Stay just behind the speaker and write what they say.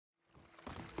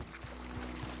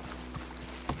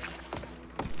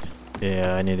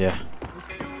Ya, ini dia.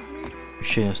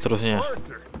 Mission yang seterusnya.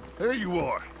 There you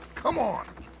are. Come on.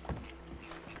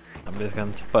 Habiskan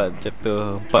cepat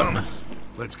chapter 4 lah.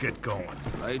 Let's get going.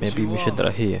 Maybe mission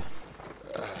terakhir.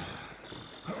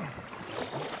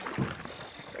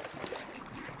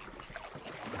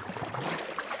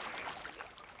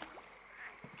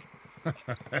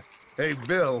 Hey,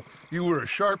 Bill, you were a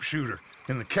sharpshooter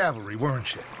in the cavalry,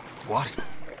 weren't you? What?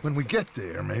 When we get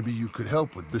there, maybe you could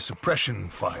help with the suppression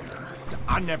fire.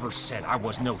 I never said I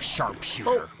was no sharpshooter.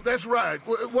 Oh, that's right.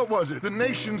 What was it? The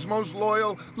nation's most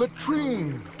loyal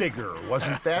latrine digger,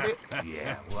 wasn't that it?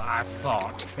 Yeah, well, I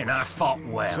fought, and I fought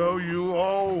well. So you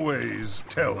always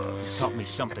tell us. Taught me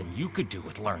something you could do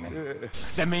with learning.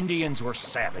 Them Indians were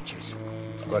savages.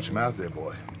 Watch your mouth there,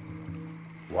 boy.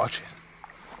 Watch it.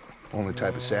 Only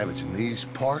type of savage in these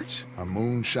parts are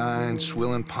moonshine,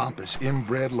 swilling, pompous,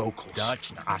 inbred locals.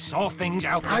 Dutch, I saw things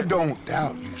out there. I don't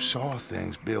doubt you saw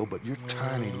things, Bill, but your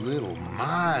tiny little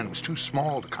mind was too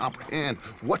small to comprehend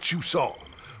what you saw.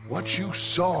 What you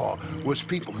saw was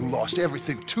people who lost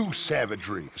everything to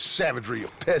savagery. Savagery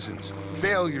of peasants.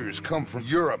 Failures come from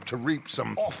Europe to reap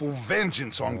some awful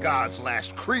vengeance on God's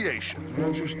last creation.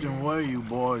 Interesting way you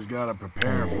boys gotta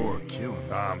prepare for a killing.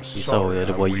 I'm sorry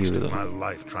I wasted you, my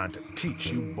life trying to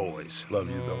teach you boys. Love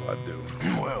you though, I do.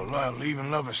 Well, leaving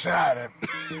love aside,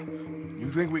 you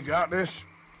think we got this?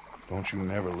 Don't you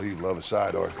never leave love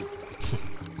aside, Arthur.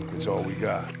 It's all we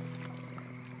got.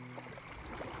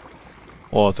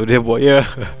 Oh, tu dia buaya.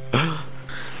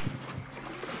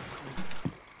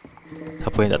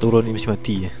 Siapa yang tak turun ni mesti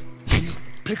mati.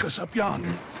 Pick us up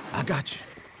yonder. I got you.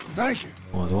 Thank you.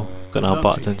 Oh tu, kau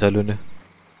nampak calon dia.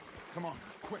 Come on,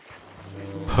 quick.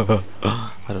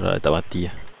 Ada tak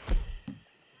mati lah.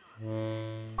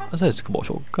 Asal dia suka bawa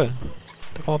shotgun?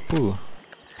 Tak apa.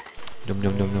 Jom.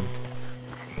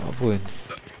 Apa kan?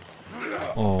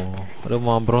 Oh, ada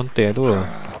mah berontek tu lah.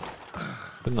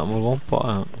 Dia nak melompat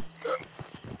lah.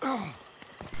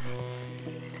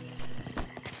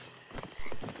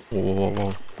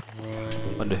 Wow.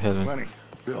 What the hell, man? Lenny,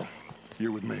 Bill,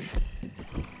 you're with me.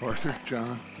 Arthur,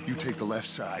 John, you take the left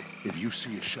side. If you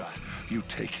see a shot, you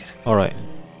take it. Alright.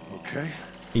 Okay?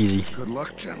 Easy. Good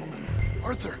luck, gentlemen.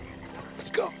 Arthur,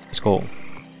 let's go. Let's go.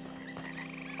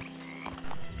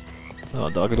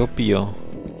 Tak pakai topi lah.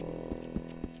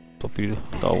 Topi tu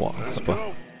tak awak. Apa?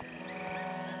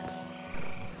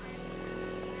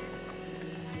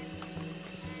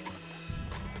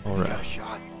 Alright.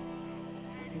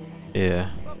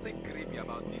 Yeah. Something creepy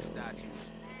about these statues.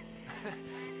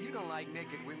 You don't like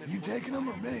naked women. You taking them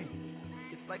or me?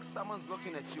 It's like someone's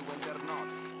looking at you when they're not.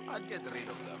 I'd get rid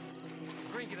of them.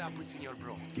 Bring it up with Senor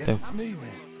Bro. Guess it's me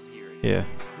then. Yeah.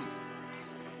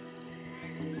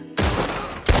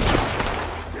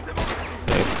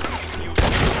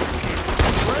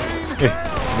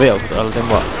 Bel, aku tak lalu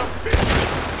tembak.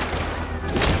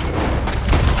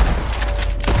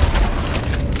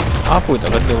 Apa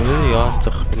tak kena benda ni?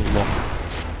 Astagfirullah.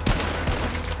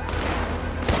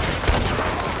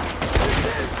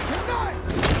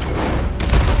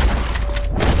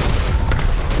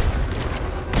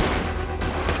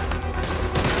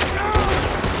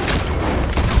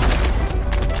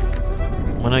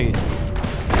 Mana lagi?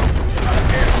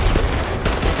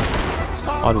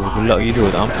 Aduh, gelap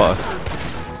gitu, tak nampak.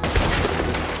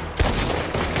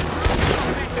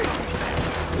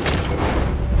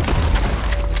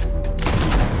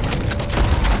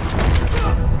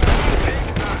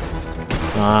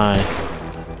 Nice.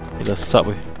 Gila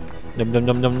sub weh.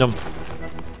 Jom.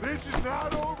 This is not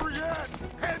over yet.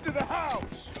 Head to the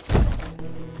house.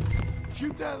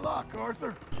 Shoot that lock,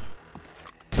 Arthur.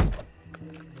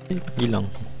 Hilang.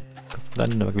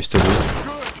 Dan nak pakai pistol dulu.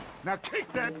 Good. Now kick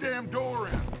that damn door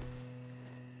in.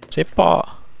 Sepak.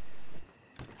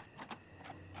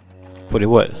 Apa dia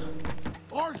buat?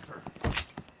 Arthur.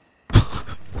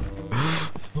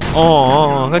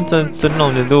 Oh, kan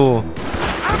senang je tu.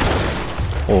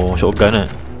 Oh, shotgun kan?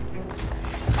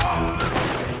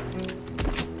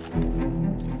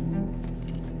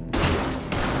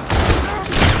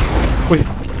 Weh,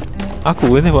 aku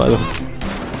kan tembak tu.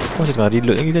 Kau macam tengah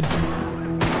reload lagi tadi.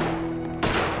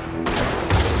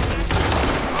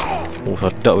 Oh,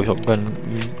 sedap weh shotgun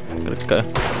dekat.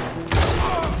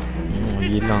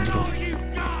 Hilang tu.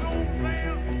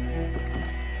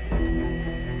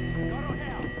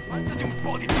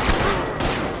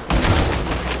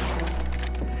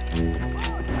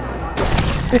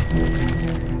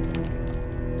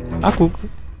 Aku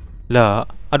lah,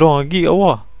 ada orang lagi kat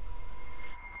bawah.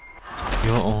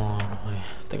 Ya Allah,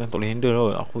 takkan tak boleh handle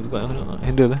tau. Aku juga nak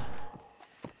handle lah.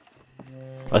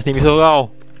 Pasti misal kau.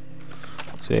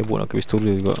 Saya buat nak ke pistol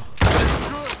dia juga.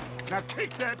 Now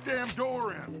kick that damn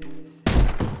door in.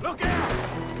 Look out!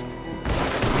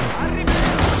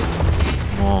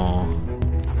 Oh.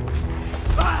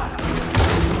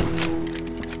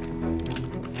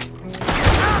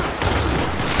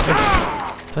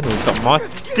 Sana tak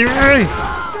mati.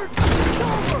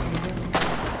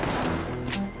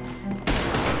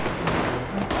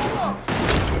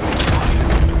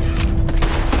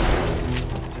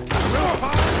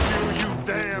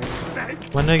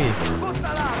 Mana lagi?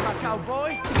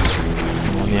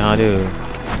 Oh, ni ada.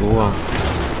 Dua orang.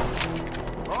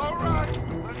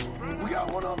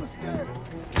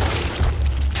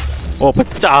 Oh,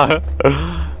 pecah.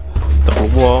 Tak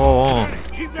buang.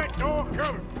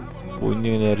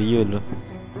 Punya ni real lah.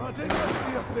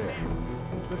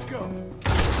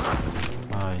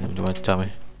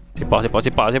 Macam-macam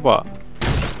Sepak.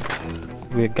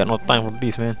 We got no time for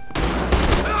this, man.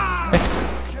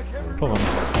 Come on.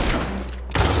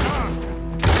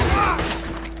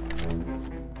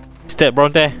 Step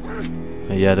Bronte.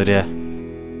 Ya, tu dia.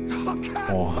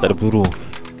 Oh, tak ada peluru.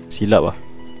 Silap lah.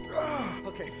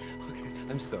 Okay.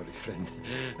 I'm sorry, friend.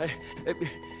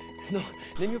 No,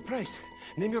 name your price.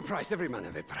 Name your price. Every man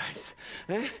have a price.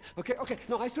 Okay.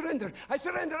 No, I surrender.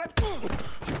 Should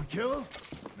we kill him?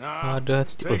 Nah. Ada.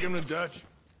 Take him to Dutch.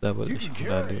 Dah boleh.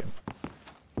 Dah ada.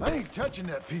 I ain't touching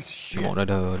that piece of shit. Tengok dah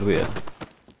ada duit lah.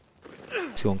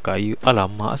 Si orang kaya.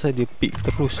 Alamak, asal dia pick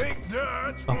terus.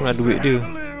 Aku nak duit dia.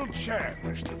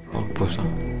 Oh, bos lah.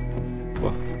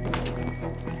 Wah.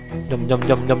 Jam.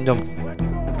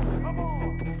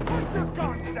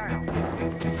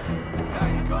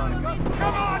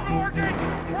 Come on, Morgan!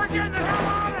 We're getting the hell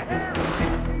out of here!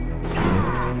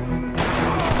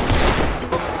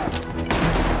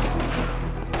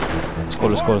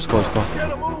 Skål. Get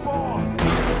a move on.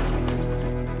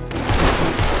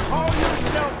 Call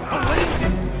yourself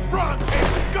police. Run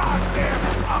these goddamn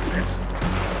puppets.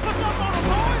 What's up, on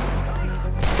boys?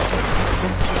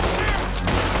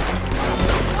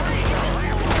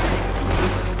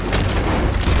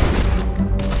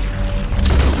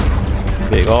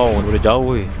 Baik kau, boleh jauh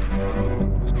weh.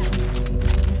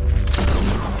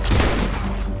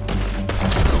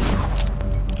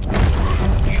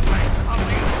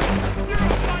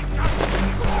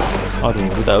 Aduh,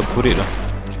 dia tak accurate lah.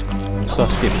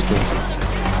 Susah sikit situ.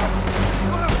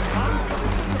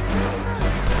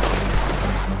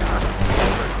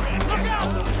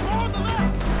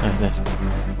 Nice.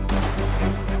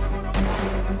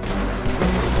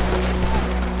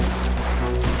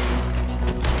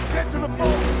 Get to the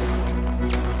boat.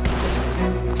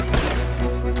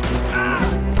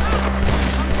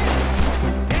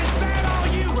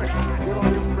 Get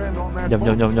on your friend on that Jom.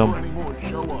 boat anymore to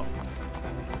show up.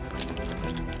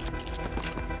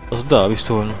 Tak sedap habis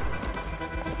tu.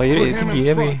 Fire rate tinggi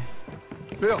kan ni.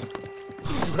 Bill.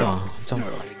 Macam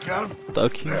Got him? tak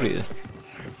accurate.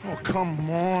 Oh, come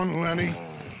on, Lenny.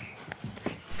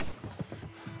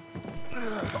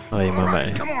 Ay,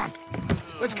 mamat ni. Come on.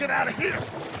 Let's get out of here.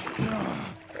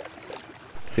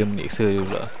 Kita menyiksa dia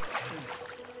pula.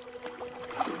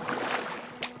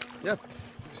 Yep.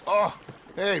 Oh,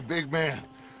 hey, big man.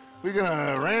 We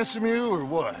gonna ransom you or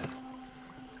what?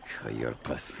 You're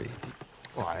pathetic.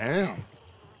 Well, I am.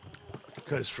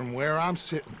 Because from where I'm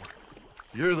sitting,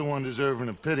 you're the one deserving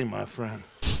of pity, my friend.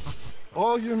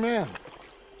 All your men,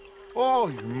 all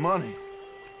your money,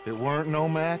 it weren't no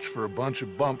match for a bunch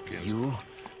of bumpkins. You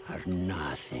are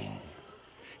nothing.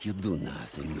 You do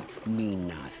nothing. You mean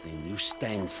nothing. You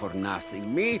stand for nothing.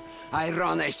 Me, I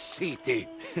run a city.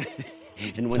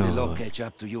 And when the law catch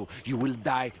up to you, you will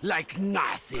die like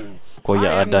nothing.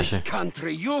 I am this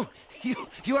country. You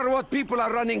are what people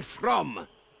are running from.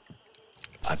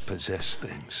 I possess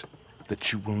things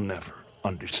that you will never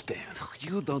understand.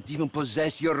 You don't even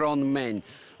possess your own men.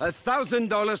 $1,000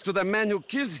 to the man who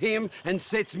kills him and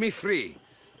sets me free.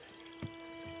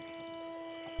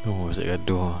 Oh, saya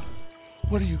gaduh.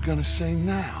 What are you gonna say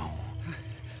now?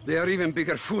 They are even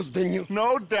bigger fools than you.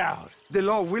 No doubt. The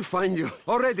law will find you.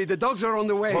 Already, the dogs are on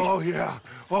the way. Oh, yeah.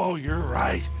 Oh, you're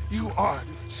right. You are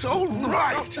so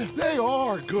right. They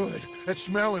are good at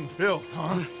smelling filth,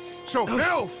 huh? So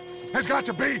filth has got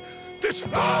to be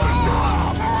disposed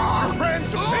of. Your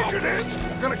friends the Patriots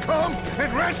gonna come and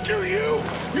rescue you,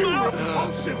 you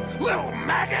repulsive little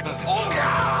maggot.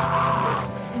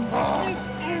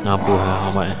 Nampuh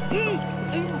lah amat.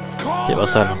 Call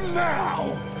pasal. them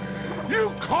now.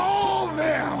 You call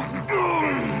them.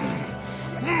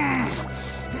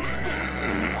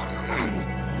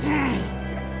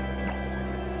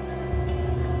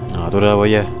 Tu dah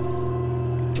buaya.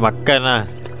 Makan lah.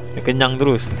 Dia kenyang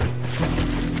terus.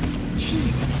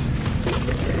 Jesus.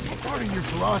 Part of your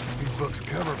philosophy books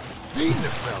cover feeding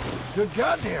a fella to a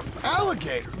goddamn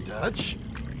alligator, Dutch.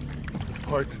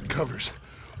 Part that covers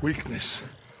weakness.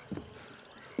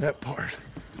 That part.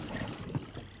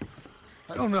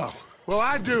 I don't know. Well,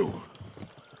 I do.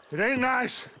 It ain't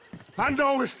nice. I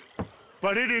know it.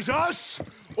 But it is us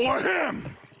or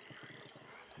him.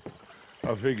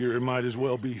 I figure it might as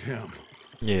well be him.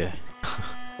 Yeah.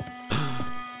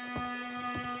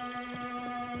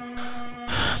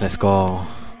 Let's go.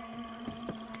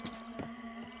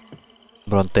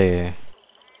 Bronte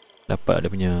dapat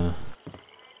dia punya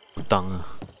hutang.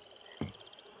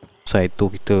 Saya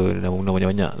tu kita dah guna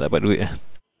banyak-banyak dapat duit kan.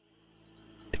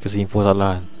 Kita kasi info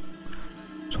salah kan.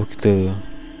 So kita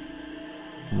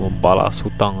membalas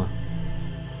hutang.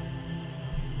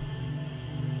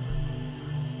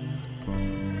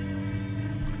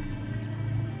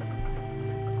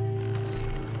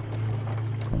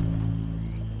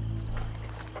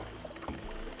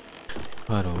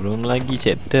 Aduh, belum lagi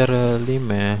chapter 5.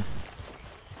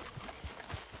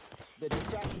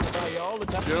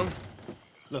 Jim?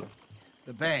 Look,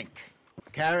 the bank.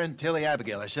 Karen, Tilly,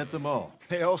 Abigail, I sent them all.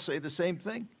 They all say the same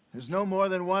thing. There's no more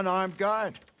than one armed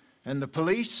guard. And the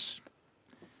police?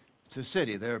 It's a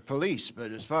city, there are police,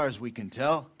 but as far as we can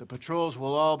tell, the patrols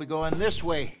will all be going this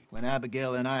way when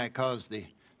Abigail and I cause the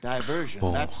diversion.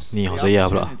 Oh, That's ni the saya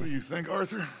pula. What do you think,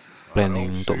 Arthur?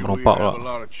 Planning untuk We merompak have a pula.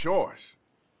 lot of choice.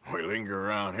 We linger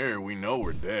around here, we know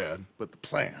we're dead. But the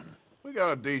plan. We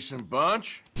got a decent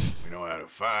bunch. We know how to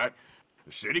fight.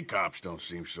 The city cops don't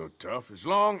seem so tough as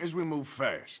long as we move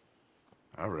fast.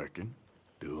 I reckon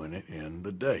doing it in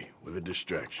the day with a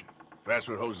distraction. If that's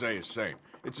what Jose is saying,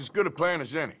 it's as good a plan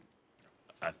as any.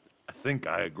 I think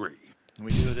I agree.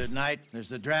 We do it at night. There's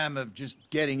the drama of just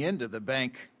getting into the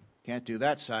bank. Can't do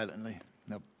that silently.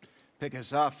 They'll pick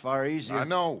us off far easier. I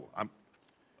know. I'm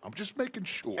just making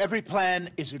sure. Every plan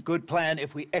is a good plan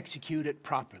if we execute it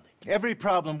properly. Every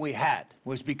problem we had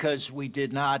was because we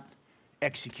did not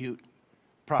execute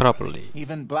properly.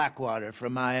 Even Blackwater,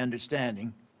 from my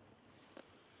understanding.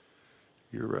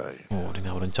 You're right. Oh, dia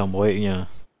nak merancang baiknya.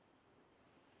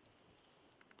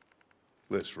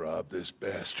 Let's rob this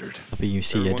bastard. Tapi you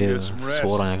see Everyone ada get some rest.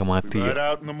 seorang yang akan mati. We ride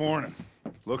out in the morning.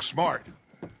 Look smart.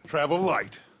 Travel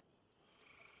light.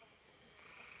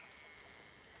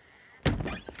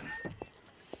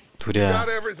 Tu dia. Got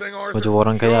everything, Arthur. Baju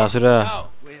orang kaya sudah. So,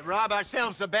 we rob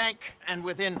ourselves a bank, and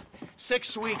within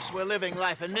 6 weeks we're living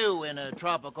life anew in a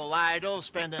tropical idyll,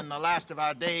 spending the last of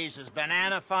our days as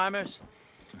banana farmers.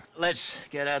 Let's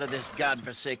get out of this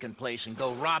godforsaken place and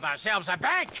go rob ourselves a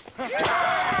bank!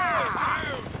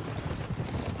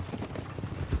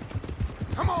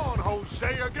 Come on,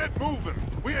 Hosea, get moving.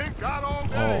 We ain't got all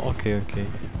day. Oh, okay.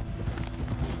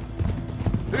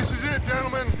 This is it,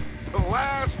 gentlemen. The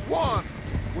last one.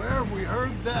 Where have we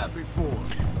heard that before?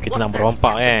 Kita nak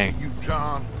merompak kan. You,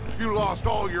 John. You lost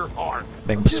all your heart.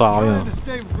 Bank besar je.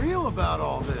 stay real about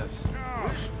all this.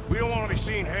 We don't want to be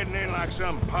seen heading in like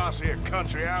some posse of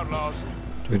country outlaws.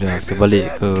 Sudah kita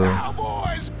balik ke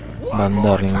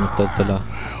bandar yang kita telah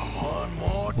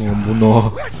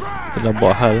membunuh, telah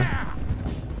buat hal.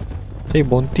 Tapi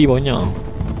bounty banyak.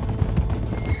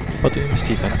 Patutnya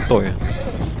mesti kantor ya.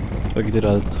 Sebab kita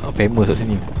dah famous kat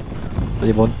sini.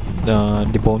 Di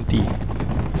bounty.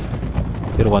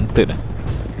 Dia wanted lah.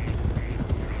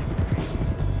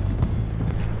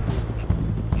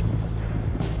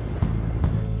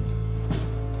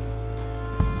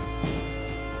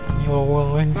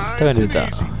 Orang-orang kan dia tak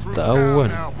tahu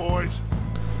kan.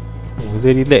 Oh,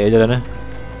 dia relax je jalan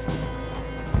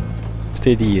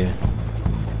steady je.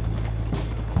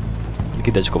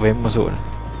 Kita tak cukup famous masuk.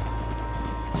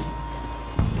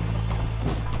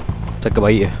 Cakap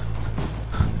baik je.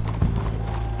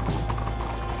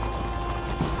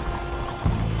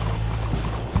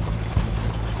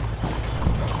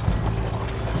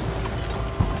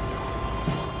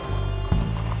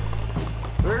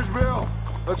 There's Bill.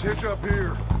 Let's hitch up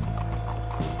here.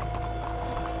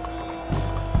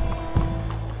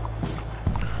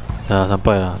 Dah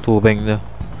sampai lah. Tu bank dia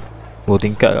 2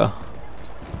 tingkat lah.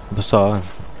 Besar kan.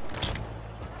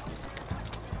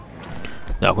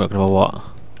 Sekejap aku nak kena bawa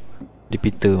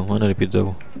Repeater. Mana repeater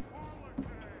aku?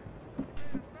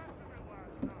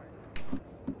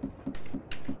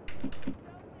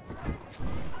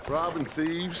 Robbing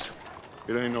thieves,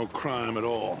 it ain't no crime at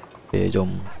all. Okay,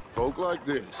 jom. Folk like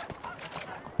this,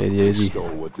 Ready.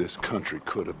 stole what this country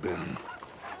could have been.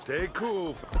 Stay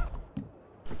cool.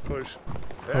 Push.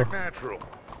 Act natural.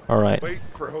 Alright. Wait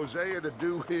for Hosea to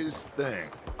do his thing.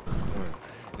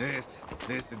 This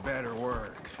had better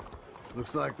work.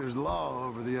 Looks like there's law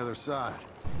over the other side.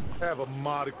 Have a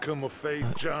modicum of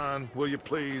faith, John, will you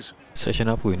please? Section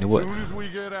apa ni buat? As soon as we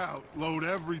get out, load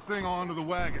everything onto the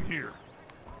wagon here.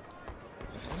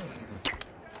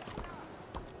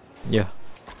 Ya.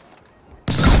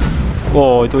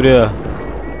 Oh, itu dia.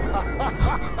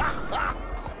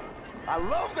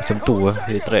 Macam tu lah,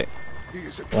 dia track.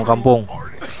 Orang kampung.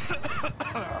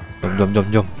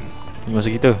 Jom. Ini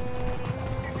masa kita.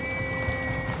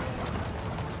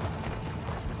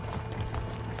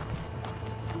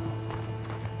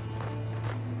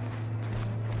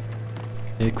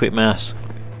 Ini quick mask.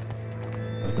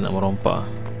 Kita nak merompak.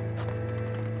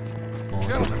 Oh,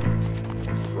 tu dah.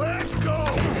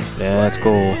 Let's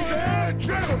go.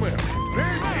 Gentlemen,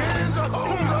 this is a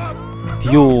hold-up.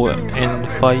 You and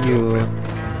fire.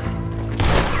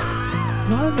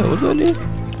 Mana betul ni?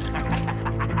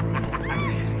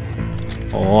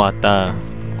 Oh, atas.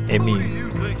 Amy.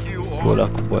 Boleh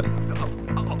aku buat.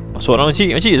 Masuk orang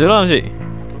makcik. Makcik, seorang makcik.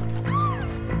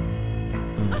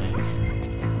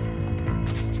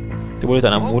 Kita boleh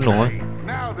tak nak bunuh eh.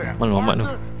 Mana Muhammad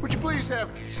tu? Would you please have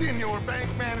senior bank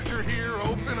manager here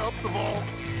open up the vault?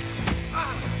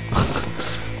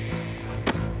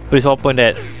 Please open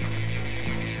that.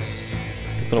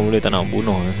 Kalau boleh tak nak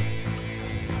bunuh eh.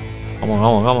 Come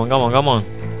on.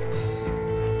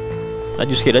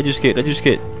 Laju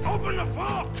sikit. Open the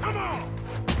vault, come on.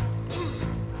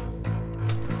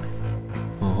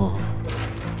 Oh,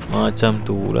 macam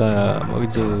tu lah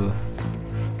bekerja.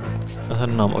 Dah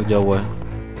senang buat kerja awal.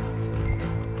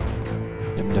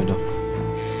 Jom.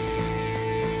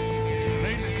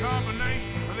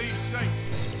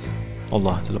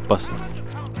 Allah, selepas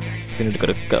kena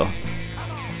dekat-dekat lah.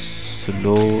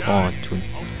 Slow. Oh, cun.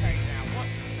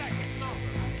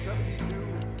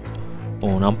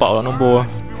 Oh, nampak lah nombor.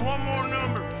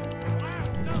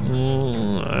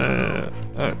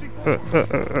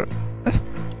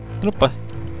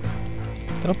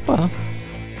 Terlepas.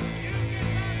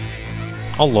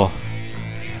 Allah.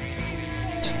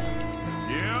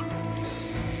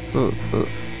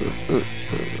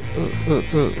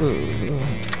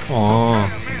 Oh.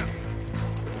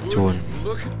 Cun.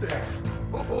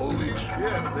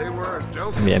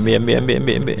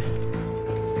 Ambil.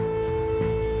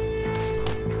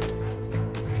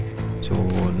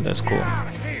 Cun, let's go.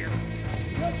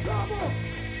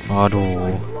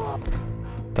 Aduh.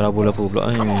 Trouble apa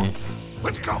pula ni?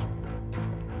 Let's go.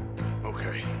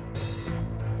 Okay.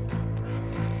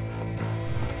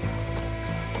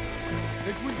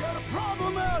 Think we got a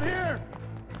problem out here.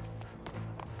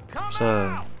 Come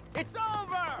on. It's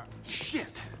over.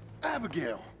 Shit.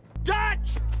 Abigail.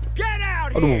 Dutch, get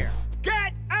out Aduh. here.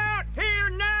 Get out here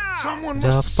now. Someone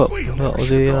must have Dapat squealed. pula We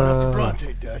should dia. go after Bronte,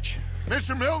 Dutch.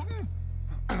 Mr. Milton,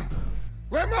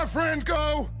 let my friend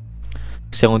go.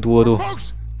 Kesian orang tua tu.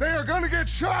 Folks, they are gonna get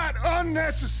shot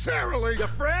unnecessarily.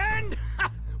 Your friend?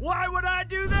 Why would I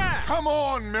do that? Come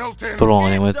on, Milton.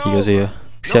 Tolong yang mati kat saya.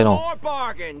 Kesian No tau. more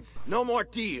bargains, no more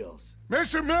deals.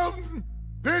 Mr. Milton,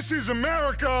 this is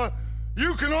America.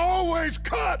 You can always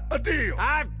cut a deal.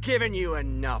 I've given you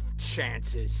enough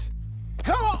chances.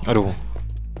 Come on. Aduh.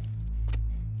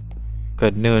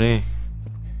 Kena ni.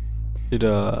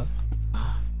 Tidak.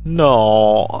 No.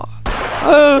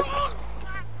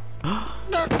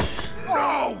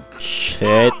 No.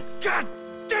 Shit. God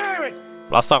damn it!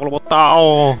 Lasak lu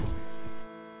tahu.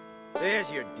 There's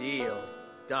your deal,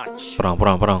 Dutch. Perang.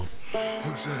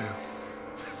 Hosea.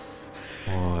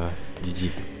 Oh, GG.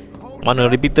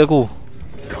 Mana repeater aku?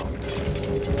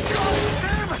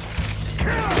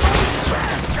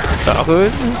 Tak ke?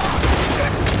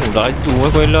 Oh, dah itu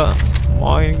kau elak.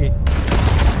 Main lagi.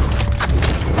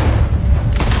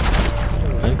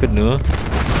 Kan kena.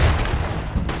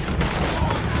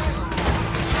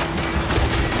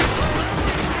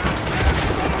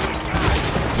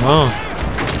 Ha.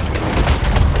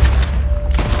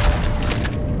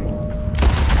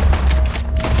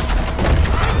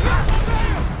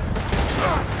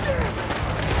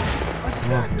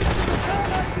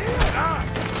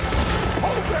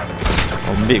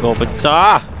 Ambil kau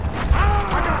pecah.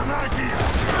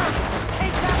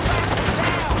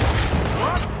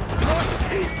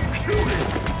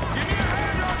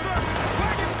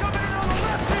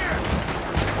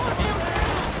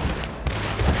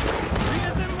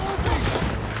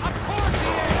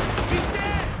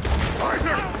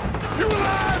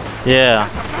 Yeah.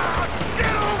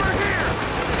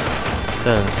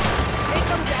 So.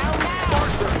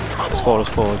 Let's go.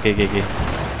 Okay.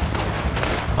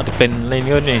 Ada plan lain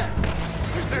ke ni?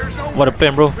 What a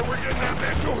plan, bro. Oh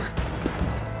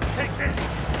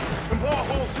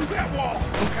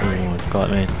my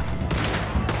god, man.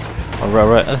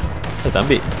 Alright. Tak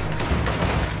ambil.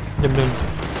 Jom.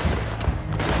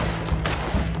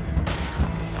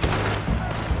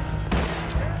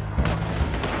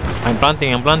 I'm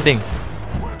planting.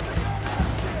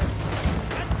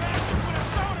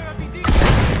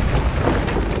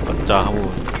 Pecah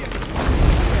pun.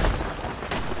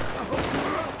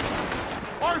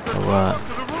 Alright.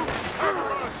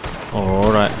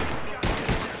 Alright.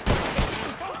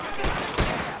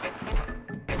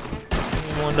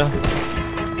 Memang dah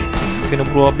kena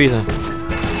buru habis lah.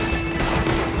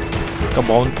 Kan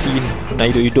bounty ni nak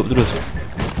hidup-hidup terus.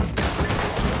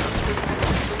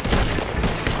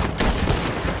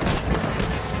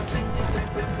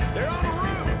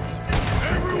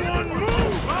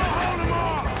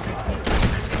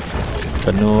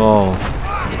 Penuh tau.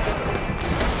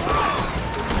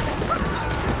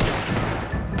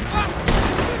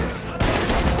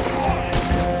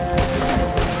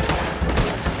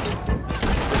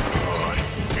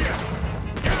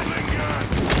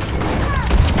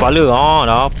 Kepala,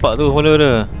 dapat tu kepala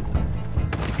dia.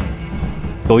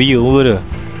 Toya muka dia.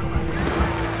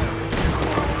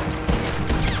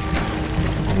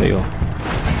 Baik lah.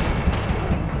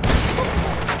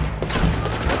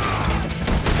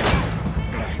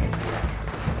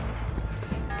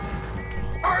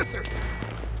 Arthur!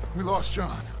 We lost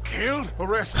John. Killed?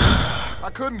 Arrested. I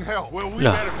couldn't help. Well, we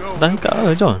Lah, better go. tangkap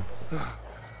lah John.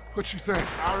 What you think?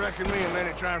 I reckon me and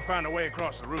Lenny try and find a way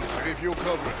across the route, so if you'll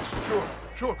cover us.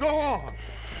 Sure, go on.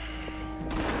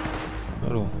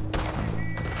 Aduh.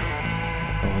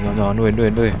 Jangan,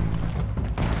 duit.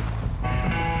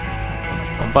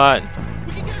 Empat.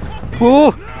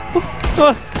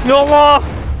 Ya Allah.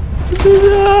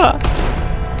 Tidak.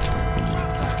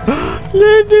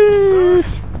 Lenny.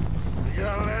 You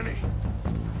got Lenny?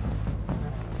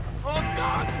 Oh,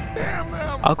 God damn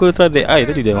them. Aku dah try dead eye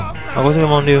tadi dia. Aku rasa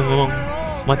memang dia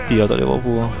mati lah, tak boleh buat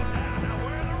apa.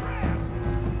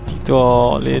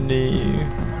 Tidak, Lenny.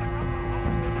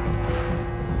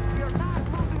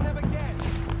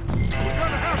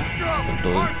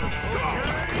 Betul.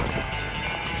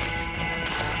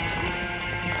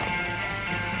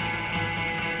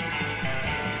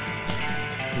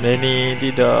 Lenny,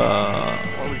 tidak.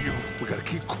 All of you, we gotta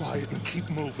keep quiet and keep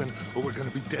moving, or we're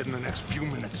gonna be dead in the next few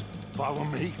minutes. Follow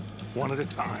me, one at a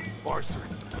time. Arthur,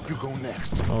 you go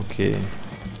next. Okay.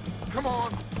 Come on,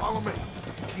 follow me.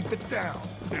 Keep it down.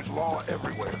 There's law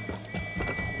everywhere.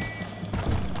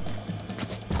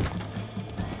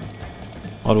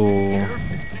 Aduh.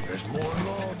 There's more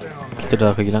law down there. Kita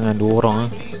dah kehilangan 2 orang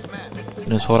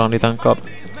dan seorang ditangkap,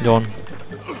 John.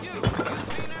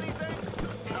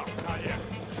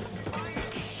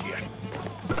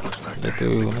 Dia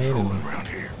tu main.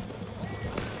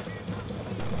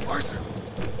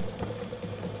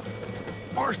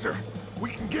 Arthur, we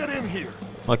can get in here.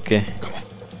 Okay.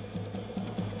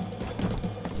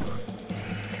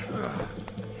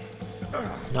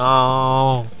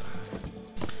 No.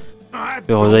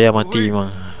 Yo, saya mati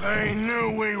memang. They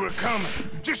knew we were coming.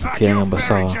 Just like Kaya your yang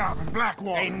ferry besar. job in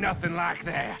Blackwater. Ain't nothing like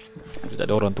that. Dia tak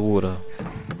ada orang tua dah.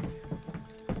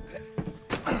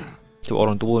 Tu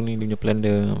orang tua ni dia punya plan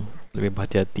dia lebih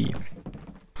berhati-hati.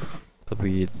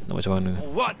 Tapi nak macam mana?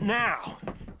 What now?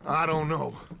 I don't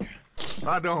know.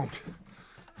 I don't.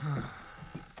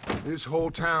 This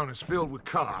whole town is filled with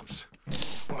cops.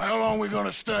 Well, how long we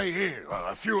gonna stay here?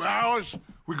 A few hours?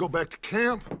 We go back to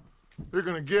camp, they're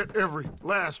gonna get every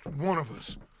last one of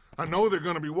us. I know they're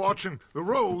gonna be watching the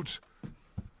roads.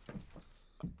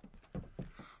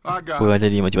 I got Apa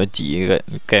jadi macam-macam kat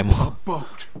camp. a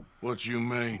boat. What you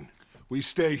mean? We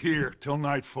stay here till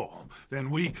nightfall.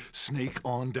 Then we sneak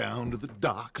on down to the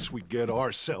docks. We get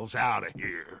ourselves out of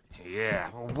here.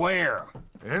 Yeah, where?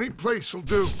 Any place will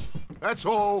do. That's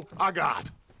all I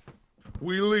got.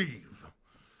 We leave.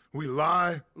 We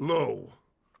lie low.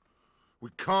 We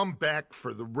come back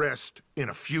for the rest in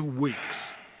a few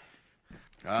weeks.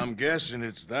 I'm guessing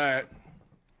it's that.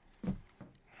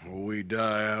 We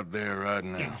die out there right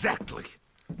now. Exactly.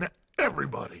 Now,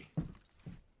 everybody,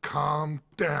 calm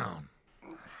down.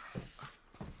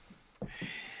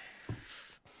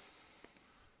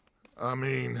 I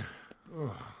mean,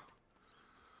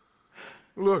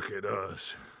 look at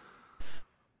us.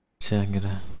 Macam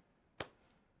kena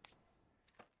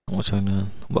macam mana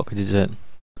buat kerja jahat.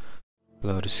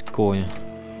 Lah risikonya.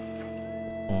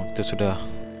 Oh, kita sudah.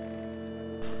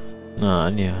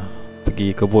 Nah, ni lah.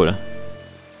 Pergi ke boat lah.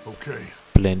 Okay,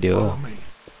 Plan dia. follow me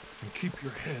and keep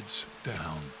your heads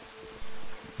down.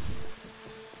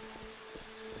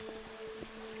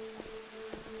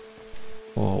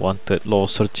 Oh, wanted law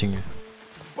searching.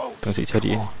 Boat. Tengah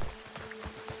cari ni.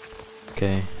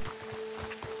 Okay.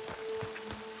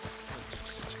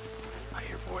 I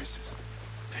hear voices.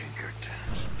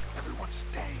 Pinkertons. Everyone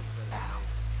stay down.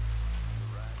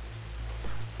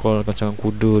 Kalau macam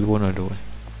kuda tu pun ada.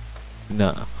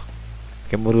 Nak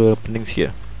kamera pening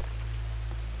sikit.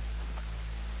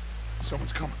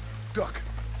 Someone's coming. Duck.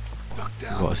 Duck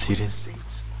down. Got a between the serious.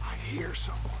 seats. I hear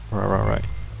someone. Right.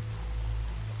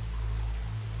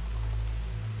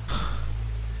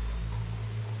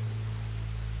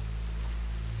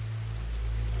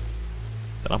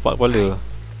 Tak nampak kepala.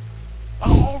 I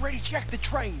already checked the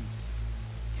trains.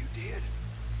 You did?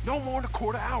 No more than a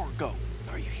quarter hour ago.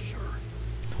 Are you sure?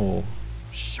 Oh,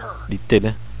 Sure.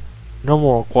 detail No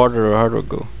more quarter hour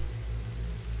ago.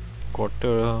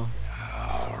 Quarter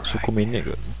suku minit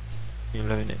ke? 9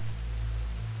 minit.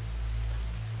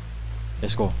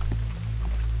 Let's go.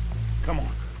 Come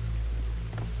on.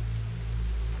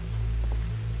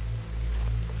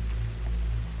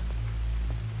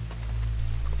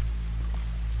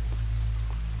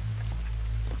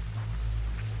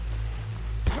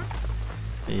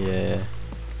 Yeah.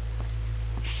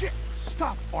 Shit!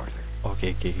 Stop, Arthur.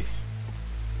 Okay.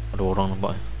 Ada orang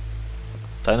nampak.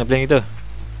 Tak nak plan kita.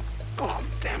 Oh,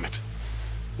 damn it.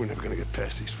 We're never gonna get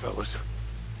past these fellas.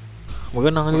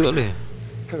 Berenang juga boleh.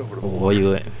 Head over to the Oh,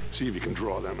 water. ya. See if you can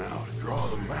draw them out.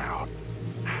 Draw them out.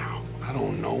 How? I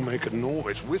don't know. Make a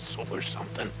noise, whistle or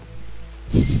something.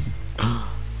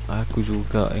 Aku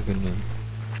juga yang kena.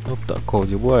 Kenapa tak kau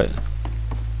je buat?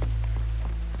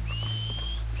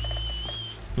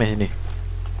 Meh ni.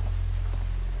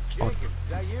 Jacob, is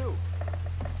that you?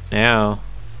 Now.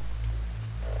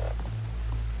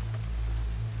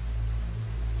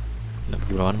 Nak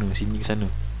pergi mana? Sini ke sana?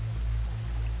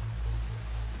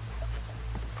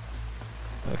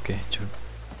 Okay, jom.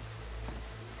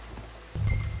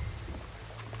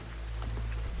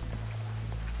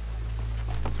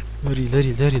 Lari.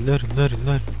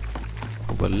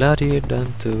 Berlari dan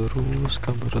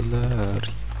teruskan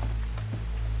berlari.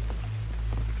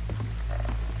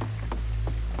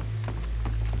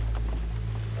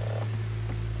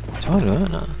 Macam mana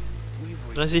nak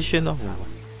transition aku?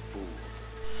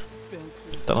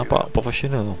 Tak nampak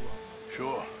professional.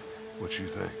 Sure. What you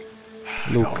think?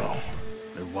 Look.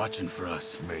 They're watching for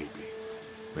us. Maybe.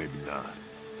 Maybe not.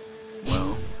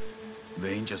 Well,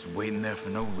 they ain't just waiting there for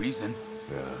no reason.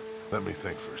 Yeah. Let me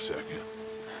think for a second.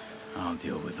 I'll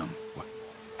deal with them. What?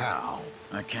 How?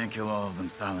 I can't kill all of them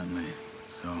silently,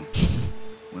 so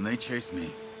when they chase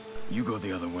me, you go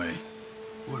the other way.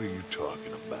 What are you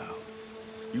talking about?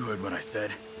 You heard what I said.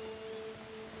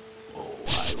 Oh,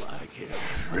 I like it.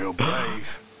 Real brave.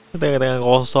 Tengah-tengah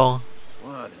kosong.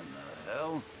 What in the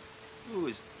hell? Who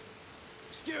is...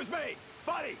 Excuse me,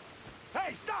 buddy.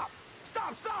 Hey, stop!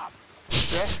 Stop!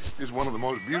 That is one of the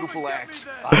most beautiful acts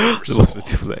that. I ever The saw. most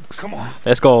beautiful legs. Come on.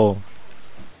 Let's go.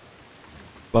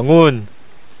 Bangun.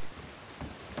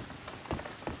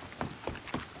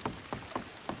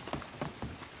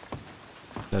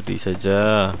 Lari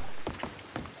saja.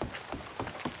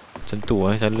 Macam tu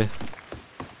salah.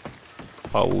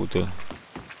 Power tu.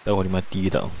 Tahu dia mati ke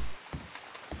tak.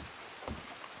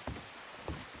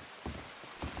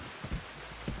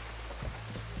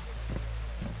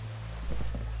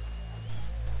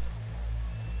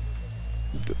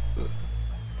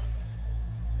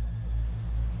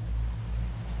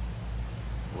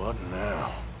 What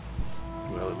now?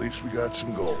 Well, at least we got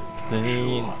some gold. Kita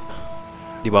ni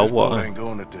di This boat bawah ain't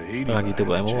going to Tahiti. Ah, by kita any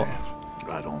boleh bawa. chance.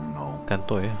 I don't know.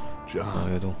 kantor ya. John,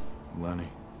 Ya tu. Lenny,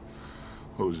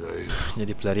 Jose,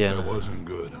 Jadi pelarian. that wasn't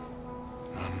good.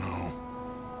 I know.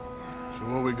 So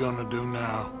what we gonna do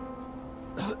now?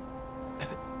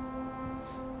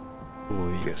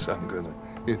 Oi. Guess I'm gonna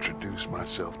introduce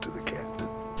myself to the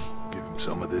captain. Give him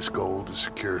some of this gold to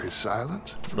secure his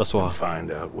silence. Dah suah.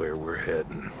 Find out where we're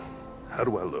heading. How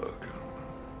do I look?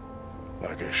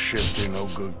 Like a shifty, no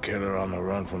good killer on the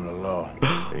run from the law.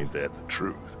 Ain't that the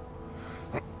truth?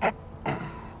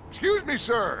 Excuse me,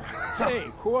 sir.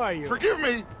 Hey, who are you? Forgive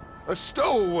me. A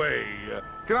stowaway.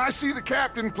 Can I see the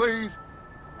captain, please?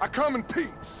 I come in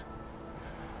peace.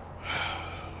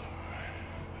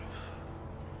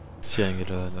 Siang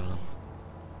gila dalam.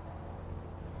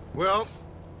 Well,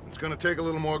 it's gonna take a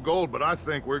little more gold, but I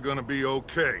think we're gonna be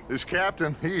okay. This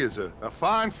captain, he is a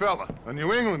fine fella, a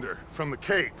New Englander from the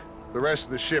Cape. The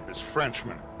rest of the ship is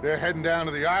Frenchmen. They're heading down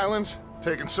to the islands,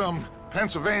 taking some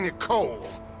Pennsylvania coal.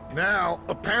 Now,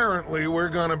 apparently,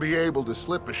 we're gonna be able to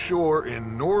slip ashore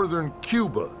in northern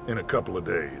Cuba in a couple of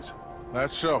days.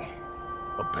 That's so.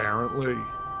 Apparently.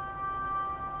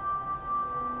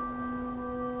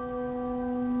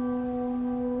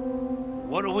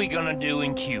 What are we gonna do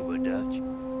in Cuba, Dutch?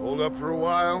 Hold up for a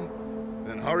while,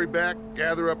 then hurry back,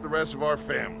 gather up the rest of our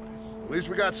family. At least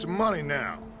we got some money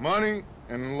now. Money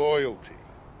and loyalty.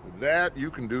 With that,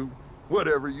 you can do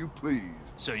whatever you please.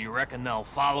 So you reckon they'll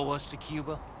follow us to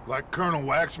Cuba? Like Colonel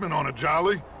Waxman on a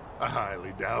jolly? I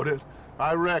highly doubt it.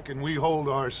 I reckon we hold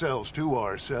ourselves to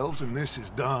ourselves and this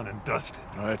is done and dusted.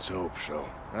 Let's hope so.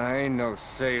 I ain't no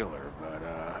sailor, but,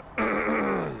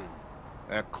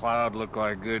 that cloud look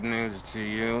like good news to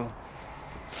you?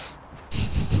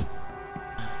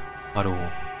 Aduh.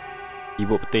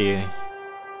 Ibu peti ni.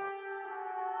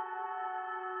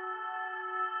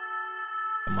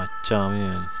 Macam ni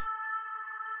kan.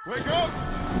 Wake up!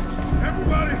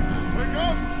 Everybody! Wake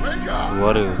up! Wake up!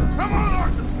 Suara. Come on,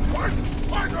 Arthur!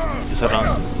 Wake up!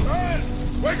 Diserang.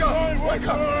 Wake up! Wake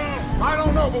up! I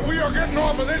don't know, but we are getting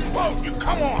off of this boat. You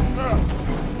come on!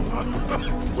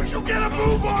 Would you get a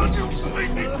move on, you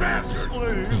sleepy bastard?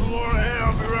 Please, Lord, hey,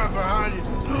 I'll be right behind you.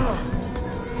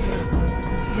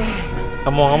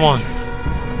 Come on, come on.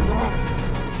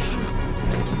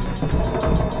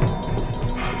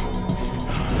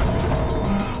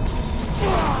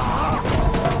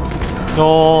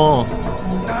 No.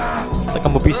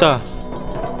 Takkan berpisah.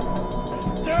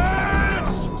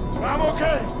 Dance! I'm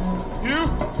okay.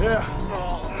 You? Yeah.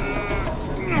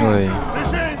 Oi.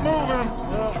 This ain't moving.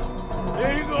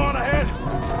 Yeah, you go on ahead.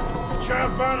 Try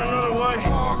and find another way.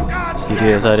 Oh, God.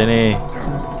 Serius ada ni.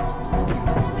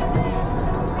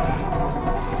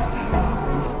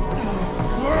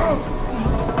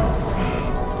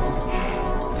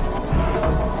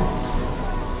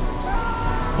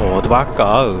 Oh,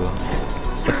 terbakar ke?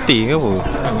 Peti ke apa?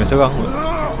 Jangan serang ke?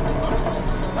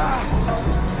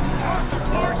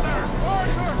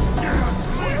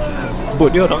 Bot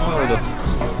dia orang ke tu?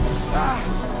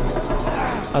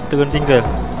 Harta kan tinggal.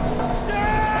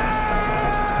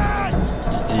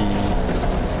 Gigi.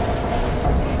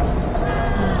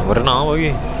 Berenang apa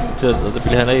lagi? Tak ada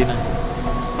pilihan lain lah.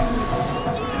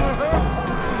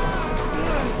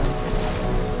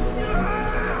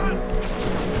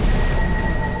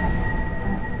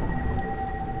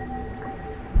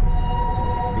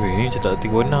 Weh, ni macam tak hati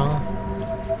berenang.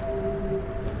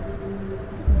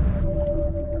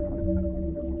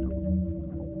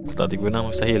 Tak hati berenang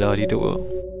mustahil lah hidup ke.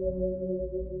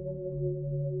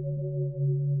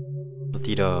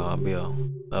 Tidak, habis lah.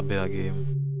 Habis lah game.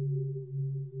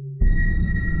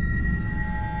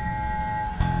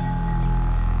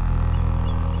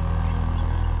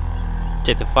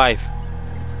 Chapter 5.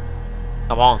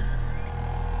 Come on.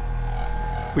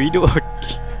 Hidup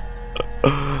lagi.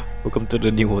 Welcome to the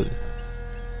new world.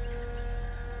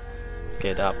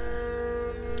 Get up.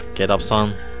 Get up,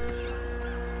 son.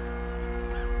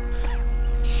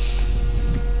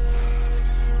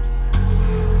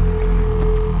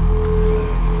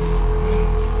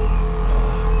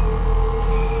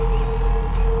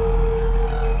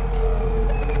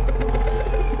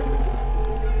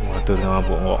 Wah, tu tengah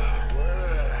mabuk kok.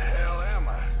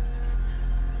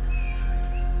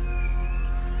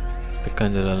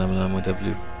 Tekan je lama-lama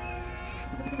W.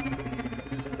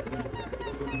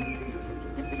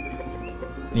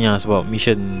 Ni lah sebab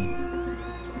mission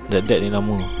Dead ni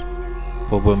lama.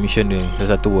 Problem mission dia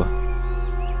salah satu lah.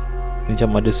 Ni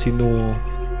macam ada sino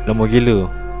lama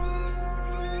gila.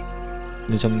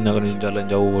 Ni macam nak kena jalan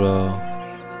jauh lah.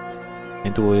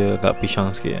 Yang tu dia agak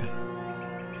pisang sikit lah.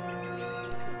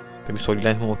 Tapi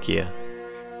storyline semua ok lah.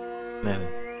 Nah,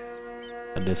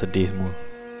 ada sedih semua.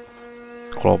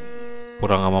 Kalau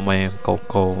orang ramai kau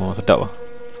memang sedap lah.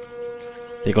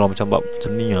 Jadi kalau macam bab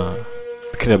macam ni lah,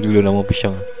 kena dulu nama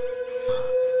pisang.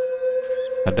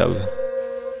 Sedap lah.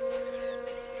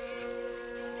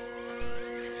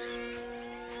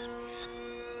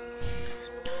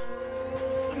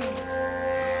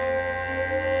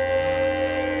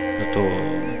 Betul.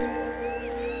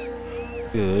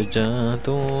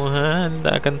 Kejatuhan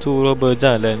takkan suruh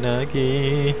berjalan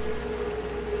lagi.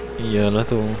 Iyalah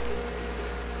tu.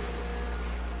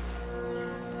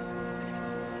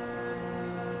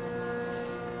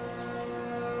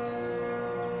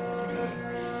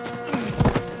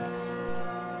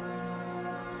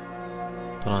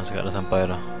 Tenang, sekarang dah sampai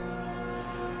dah.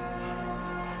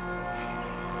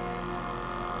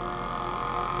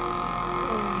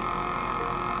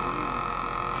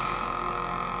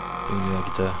 Tengok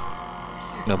kita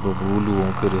dah berbulu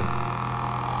muka dia.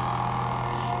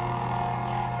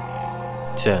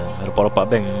 Macam lepak-lepak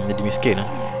bank jadi miskin lah.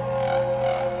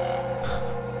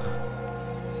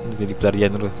 Jadi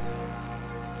pelarian terus.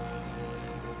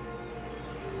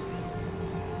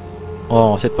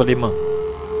 Oh, set per 5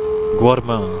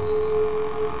 Guarma.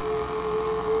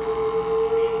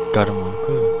 Karma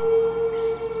ke?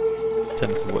 Macam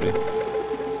mana sebut dia?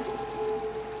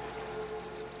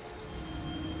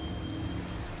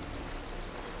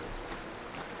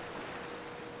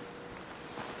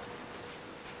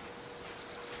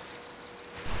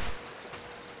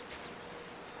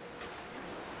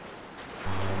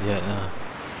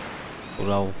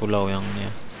 pulau-pulau yang ni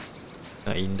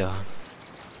indah.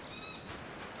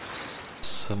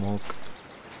 Smoke.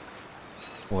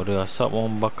 Oh, ada asap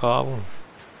orang bakar pun.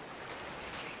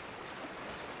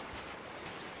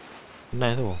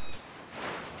 Nice tu.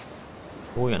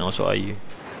 Oh, yang nak masuk air.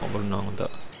 Orang berenang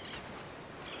tak?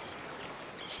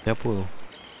 Siapa tu?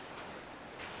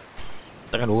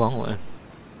 Takkan ada orang kot kan?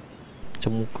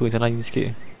 Macam muka macam lain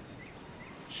sikit.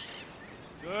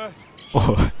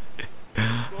 Oh.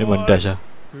 Memang dash lah.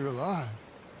 You're alive.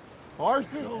 Are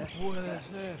you?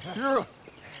 You're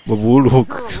Berbulu.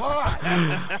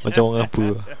 Macam orang apa.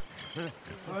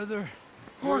 Arthur,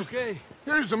 okay.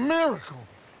 It is a miracle.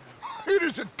 It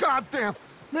is a goddamn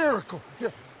miracle.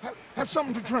 Here, have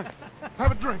something to drink.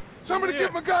 Have a drink. Somebody give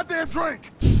him a goddamn drink.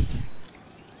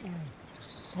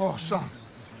 Oh, son.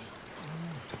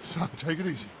 Son, take it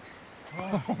easy.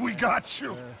 Oh, we got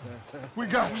you. We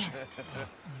got you.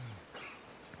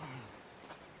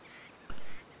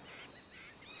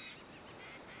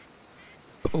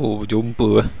 Oh,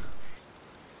 jumpa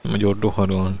jodoh lah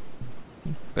diorang.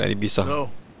 Kali bisa. So,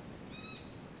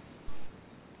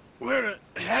 where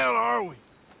the hell are we?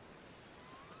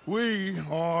 We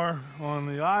are on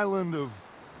the island of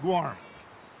Guarma.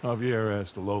 Javier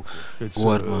asked the local. It's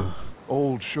Guarma.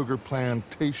 Old sugar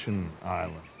plantation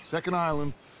island. Second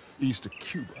island east of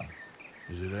Cuba.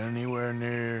 Is it anywhere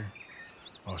near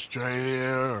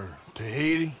Australia or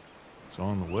Tahiti? It's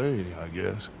on the way, I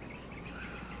guess.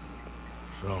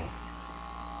 So,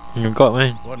 You got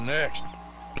man. what next?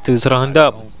 Kita serang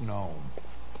handap. No.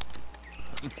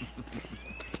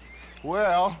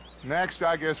 Well, next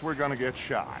I guess we're gonna get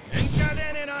shot.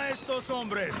 Encadenen a estos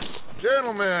hombres.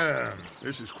 Gentlemen,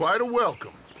 this is quite a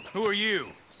welcome. Who are you?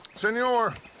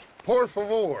 Senor, por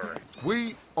favor,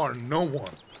 we are no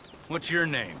one. What's your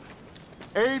name?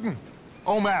 Aiden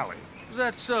O'Malley. Is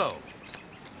that so?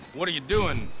 What are you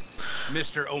doing,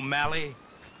 Mr. O'Malley?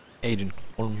 Aiden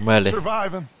O'Malley.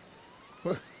 Surviving.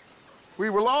 We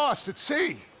were lost at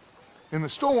sea, in the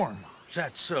storm. Is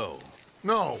that so?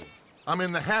 No, I'm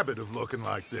in the habit of looking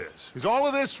like this. Is all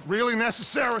of this really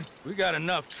necessary? We got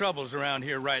enough troubles around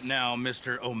here right now,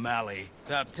 Mr. O'Malley,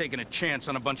 without taking a chance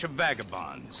on a bunch of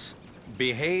vagabonds.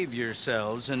 Behave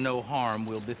yourselves and no harm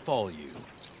will befall you.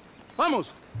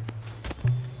 Vamos!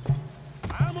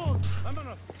 Vamos!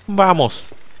 Vámonos! Vamos.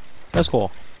 Let's go.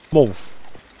 Move.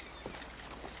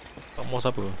 Vamos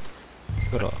apa?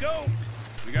 Gerak. Go!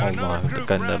 We got Allah, another group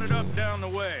tekan rounded dan- up down the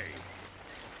way.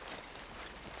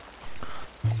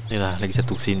 Ni lah lagi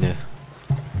satu scene dia.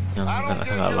 Yang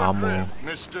sangat-sangat lama.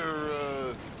 Mr.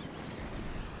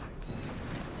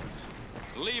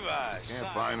 Levi, Can't son.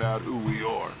 find out who we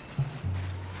are.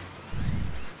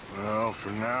 Well,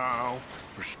 for now,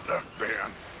 we're stuck, Ben.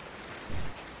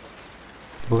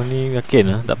 Orang ni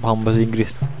yakin lah tak faham bahasa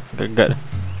Inggeris. Agak-agak.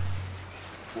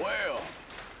 Well,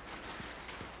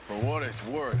 for what it's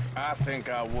worth, I think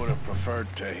I would have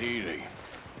preferred Tahiti.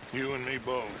 You and me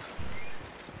both.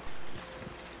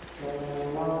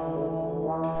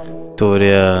 Tu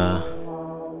dia.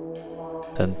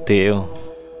 Cantik tu.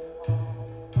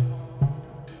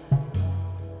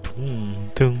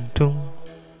 Tung tung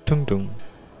tung tung.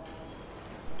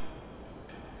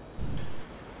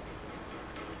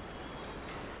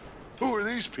 Who are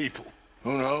these people?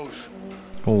 Who knows?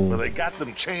 Oh, Well, they got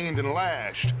them chained and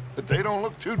lashed, but they don't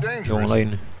look too orang dangerous. lain.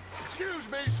 Excuse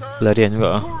me, sir. Pelarian juga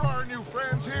ah. Who are our new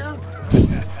friends here?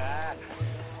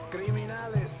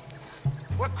 Criminales.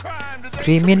 What crime did they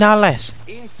Criminales.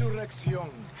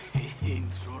 Insurrección.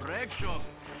 Insurrection.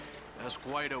 That's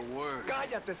quite a word.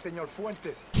 Cállate, señor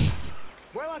Fuentes.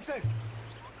 Muévanse.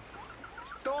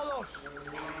 Todos.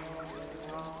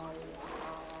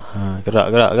 Ha, gerak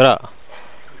gerak gerak.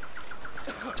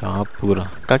 Macam apa lah.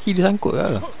 Kaki dia sangkut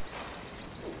ke?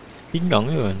 Pinggang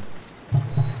je kan.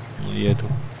 Dia tu.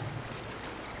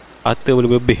 Mata boleh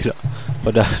berbeh tak.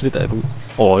 Padahal dia tak.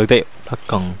 Oh, dia tarik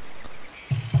belakang.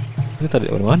 Dia tak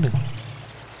ada mana-mana.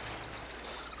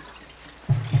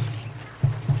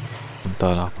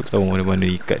 Entahlah, aku tak tahu mana-mana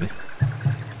ikat ni.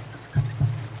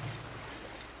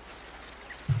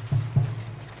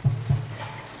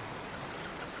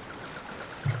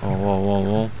 Oh, wow, wow,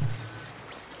 wow.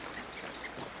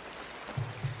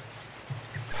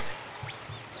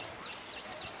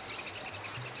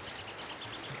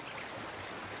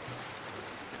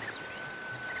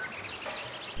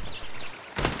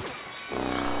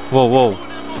 Wow, wow.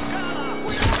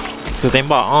 Kita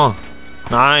tembak ah.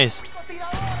 Nice.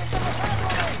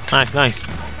 Nice, nice.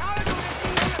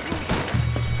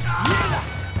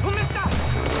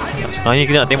 Sekarang ni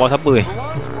kita nak tembak siapa I eh?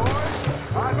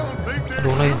 don't think they're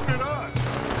Orang lain. looking at us.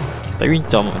 Tak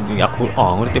bincang ni aku.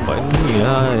 Ah, aku nak tembak ni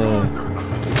lah.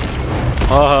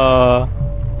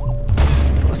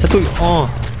 Satu.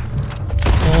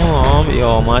 Ambil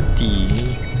ya, mati.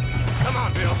 Come on,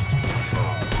 Bill.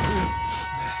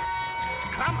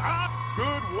 Come on.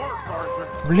 Good work, Arthur.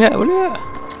 Boleh.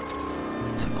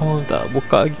 Kau tak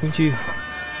buka lagi kunci.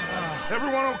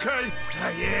 Everyone okay?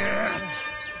 Yeah.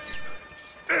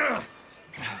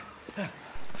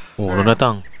 Oh, orang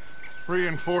datang.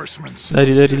 Reinforcements.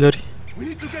 Lari. We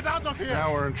need to get out of here.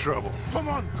 Now we're in trouble. Come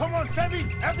on, very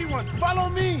vite, everyone, follow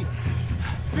me.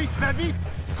 Vite, very vite.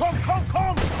 Come.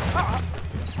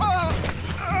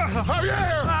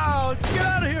 Javier! Oh, get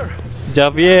out of here!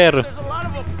 Javier. There's a lot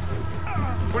of them.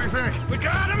 What do you think? We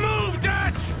gotta move,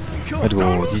 Dutch!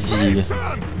 Aduh, GG.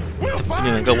 Son, we'll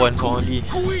Punya find kawan you. seorang lagi.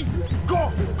 Go!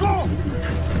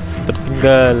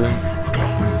 Tertinggal.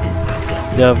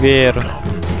 Javier.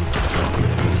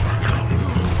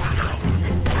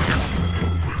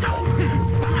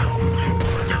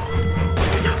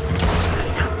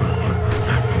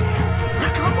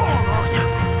 Come on, Arthur.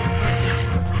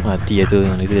 Mati ya tu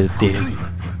yang dia letih. Quickly.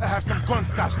 I have some guns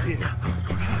stashed here.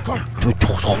 Come.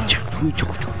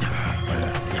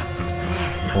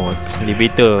 Oh,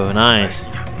 elevator. Nice.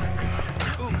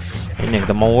 Ini yang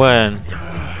kita mahu kan.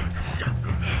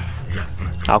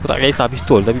 Aku tak kisah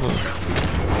pistol tapi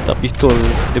tak pistol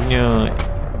dia punya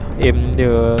aim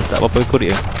dia tak berapa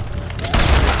accurate.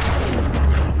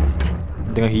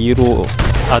 Dengan hero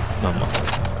nama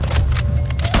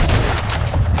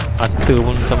Arthur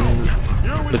pun macam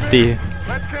letih.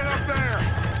 Let's get up there.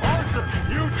 Arthur,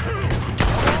 you too.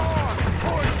 Come on,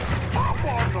 push. Hop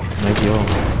on them. Lagi orang.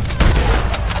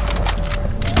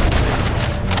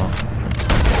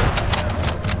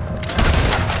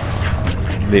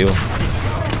 Ambil tu.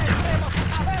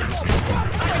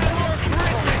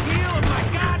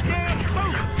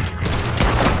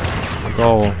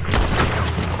 Kau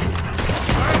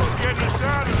Getting us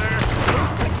out of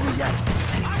there.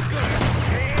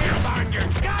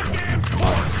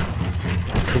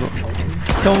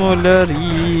 Kau mau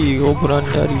lari. Kau berani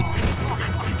lari.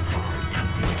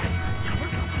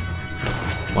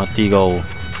 Mati kau.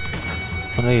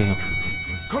 Mana dia?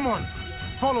 Come on,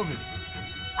 follow me.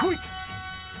 Quick.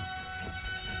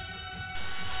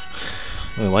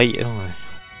 Baik tu.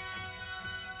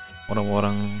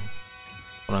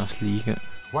 Orang asli ke?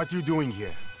 What you doing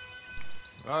here?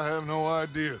 I have no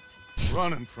idea.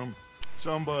 Running from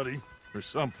somebody or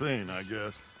something, I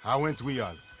guess. How went we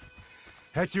all?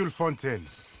 Hercule Fontaine.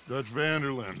 Dutch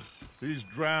Vanderland. These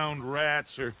drowned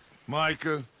rats are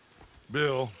Micah,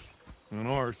 Bill, and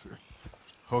Arthur.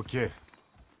 Okay.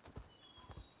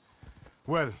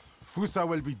 Well, Fusa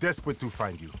will be desperate to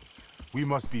find you. We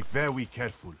must be very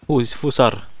careful. Oh, it's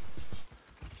Fusar.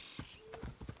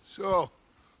 So,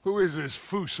 who is this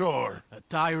Fusar? A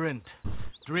tyrant,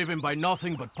 driven by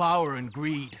nothing but power and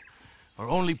greed. Our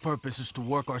only purpose is to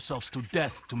work ourselves to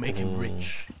death to make him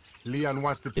rich. Leon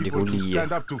wants the people to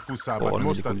stand up to Fusa, but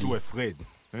most are too afraid.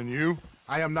 And you?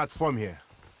 I am not from here.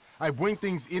 I bring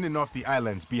things in and off the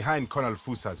islands behind Colonel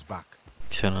Fusa's back.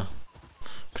 Sana.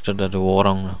 Kita dah ada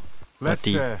orang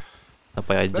mati.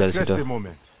 Sampai ajal Let's rest sudah. a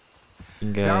moment.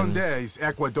 Down Tinggal there is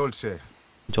Aqua Dolce,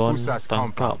 John Fusa's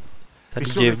tangkap. compound. Tadi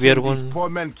The sugar Javier cane pun these poor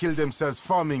men killed themselves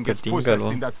farming gets ketinggal, processed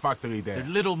oh. in that factory there.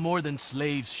 They're little more than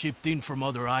slaves shipped in from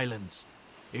other islands.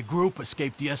 A group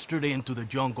escaped yesterday into the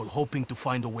jungle, hoping to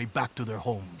find a way back to their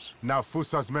homes. Now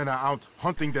Fusa's men are out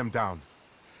hunting them down.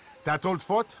 That old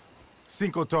fort?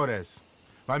 Cinco Torres.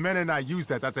 My men and I use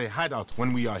that as a hideout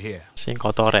when we are here.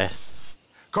 Cinco Torres.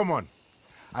 Come on.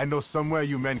 I know somewhere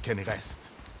you men can rest.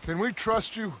 Can we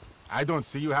trust you? I don't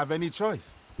see you have any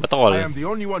choice. Betul. I am the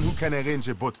only one who can arrange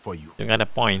a boat for you. Dengan ada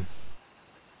point.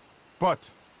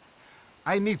 But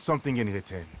I need something in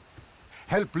return.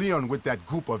 Help Leon with that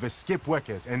group of escape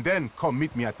workers and then come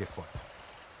meet me at the fort.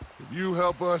 If you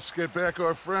help us get back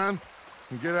our friend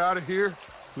and get out of here,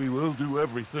 we will do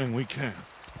everything we can.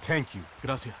 Thank you.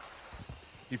 Gracias.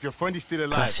 If your friend is still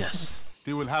alive, Gracias.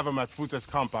 they will have him at Fusa's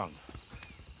compound.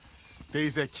 There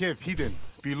is a cave hidden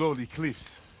below the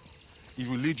cliffs. It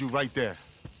will lead you right there.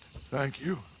 Thank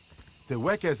you. The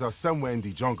workers are somewhere in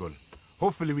the jungle.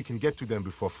 Hopefully we can get to them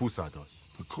before Fusa does.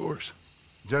 Of course.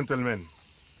 Gentlemen,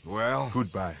 Well,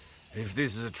 goodbye. if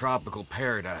this is a tropical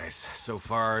paradise, so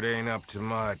far it ain't up to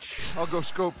much. I'll go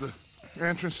scope the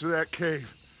entrance to that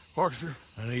cave. Arthur?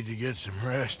 I need to get some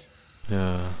rest.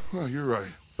 Ya, Well, you're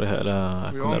right.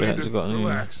 rehatlah. We Aku all nak rehat need to juga ni.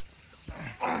 relax.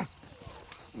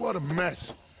 What a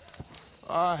mess.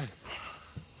 I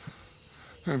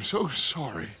am so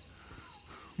sorry,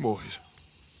 boys.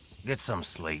 Get some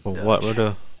sleep, For Dutch. what,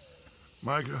 brother?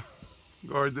 Micah,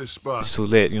 guard this spot. It's too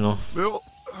late, you know. Bill,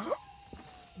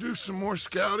 do some more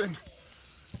scouting.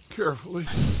 Carefully.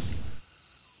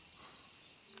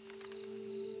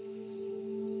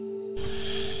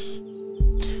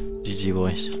 GG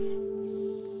boys.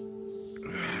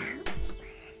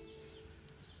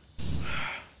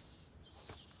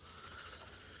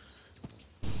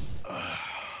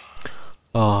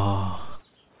 Oh,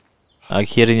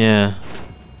 akhirnya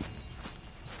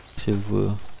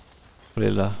silver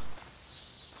boleh lah.